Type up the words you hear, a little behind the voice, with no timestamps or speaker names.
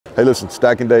Hey, listen,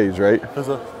 stacking days, right? Yes,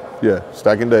 sir. Yeah,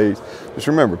 stacking days. Just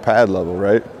remember, pad level,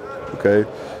 right? Okay,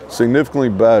 significantly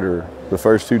better the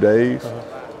first 2 days.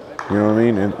 You know what I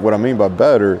mean? And what I mean by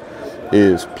better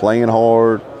is playing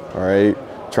hard, all right?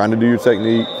 Trying to do your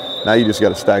technique. Now you just got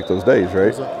to stack those days,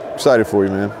 right? Yes, excited for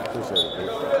you, man. Appreciate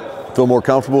it. Feel more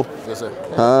comfortable? Yes, sir.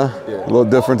 Huh? Yeah. A little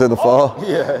different than the fall?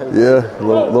 Yeah. Yeah, a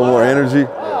little more energy?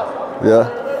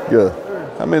 Yeah, good.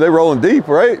 I mean, they rolling deep,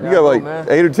 right? You got like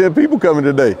 8 or 10 people coming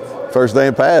today. First day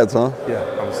in pads, huh? Yeah,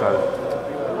 I'm excited.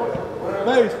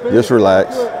 Just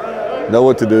relax. Know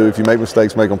what to do. If you make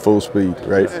mistakes, make them full speed,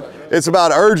 right? It's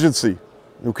about urgency,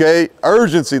 okay?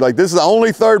 Urgency. Like, this is the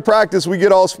only third practice we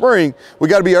get all spring. We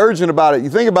got to be urgent about it. You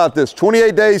think about this,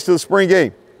 28 days to the spring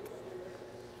game.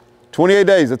 28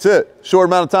 days, that's it. Short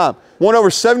amount of time. Won over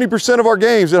 70% of our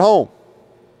games at home.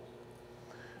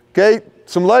 Okay?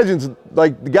 Some legends,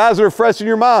 like the guys that are fresh in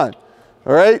your mind,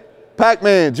 all right?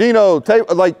 Pac-Man, Gino,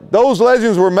 like those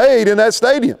legends were made in that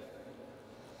stadium.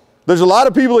 There's a lot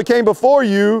of people that came before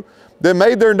you that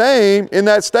made their name in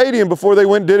that stadium before they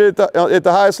went and did it at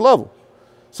the highest level.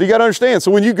 So you got to understand.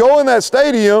 So when you go in that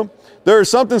stadium, there is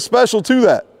something special to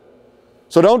that.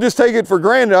 So don't just take it for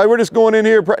granted. We're just going in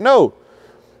here. No.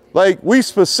 Like, we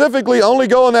specifically only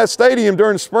go in that stadium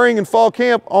during spring and fall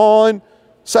camp on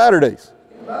Saturdays.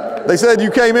 They said you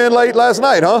came in late last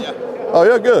night, huh? Yeah. Oh,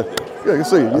 yeah, good. Good to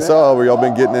see you. I saw where y'all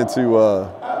been getting into,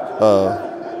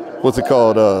 what's it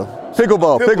called?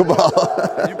 Pickleball.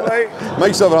 You play? Make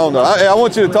yourself at home, though. I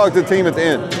want you to talk to the team at the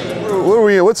end. What are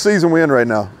we in? What season we in right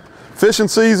now? Fishing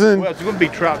season? Well, it's going to be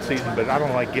trout season, but I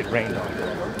don't like getting rained on.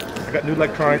 I got new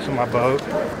electronics on my boat, 2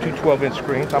 12-inch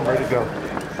screens. I'm ready to go.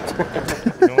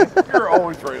 You're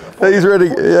always ready. He's ready.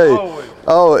 Yeah. Always.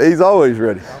 Oh, he's always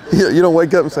ready. You don't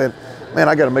wake up and say, man,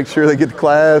 I got to make sure they get to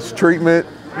class, treatment.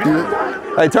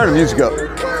 Hey, turn the music up.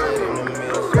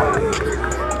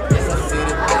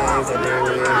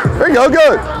 There you go,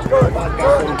 good.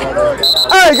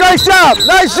 Hey, great job,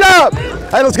 nice job.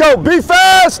 Hey, let's go, be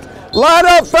fast, line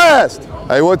up fast.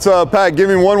 Hey, what's up, Pat? Give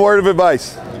me one word of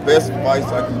advice. The best advice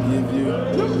I can give you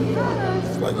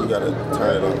is like you gotta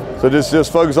turn it on. So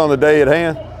just focus on the day at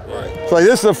hand? Right. So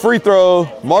this is a free throw,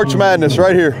 March Madness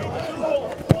right here.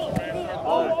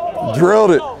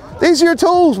 Drilled it. These are your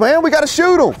tools, man. We gotta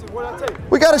shoot them.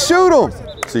 We gotta shoot them.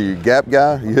 So you gap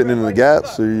guy? You hitting into the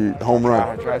gaps or you home run?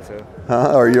 I tried to.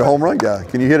 Huh? Or you a home run guy?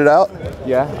 Can you hit it out?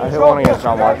 Yeah, I hit one against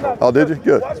John Marshall. Oh, did you?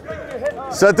 Good.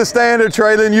 Set the standard,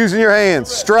 Traylon, using your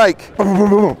hands. Strike. Boom, boom,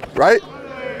 boom, boom. Right?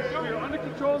 You're under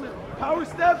control. Power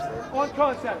steps on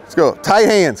contact. Let's go. Tight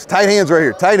hands. Tight hands right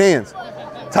here. Tight hands.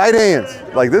 Tight hands.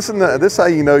 Like this is how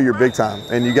you know you're big time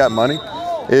and you got money.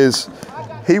 Is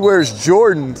he wears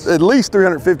Jordans, at least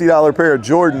 $350 pair of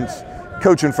Jordans,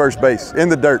 coaching first base in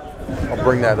the dirt. I'll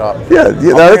bring that up. Yeah.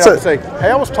 That's it. Say,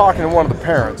 hey, I was talking to one of the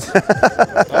parents.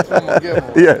 That's what I'm gonna give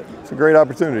them. Yeah, it's a great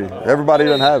opportunity. Everybody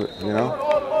doesn't have it, you know.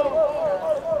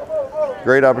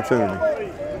 Great opportunity.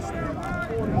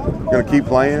 Gonna keep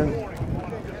playing.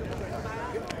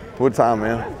 What time,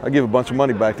 man? I give a bunch of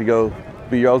money back to go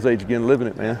be y'all's age again, living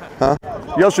it, man. Huh?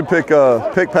 Y'all should pick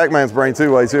Pac-Man's brain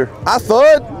too while he's here. I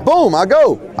thud, boom, I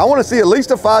go. I want to see at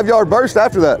least a 5-yard burst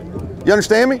after that. You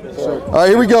understand me? Sure. All right,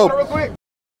 here we go.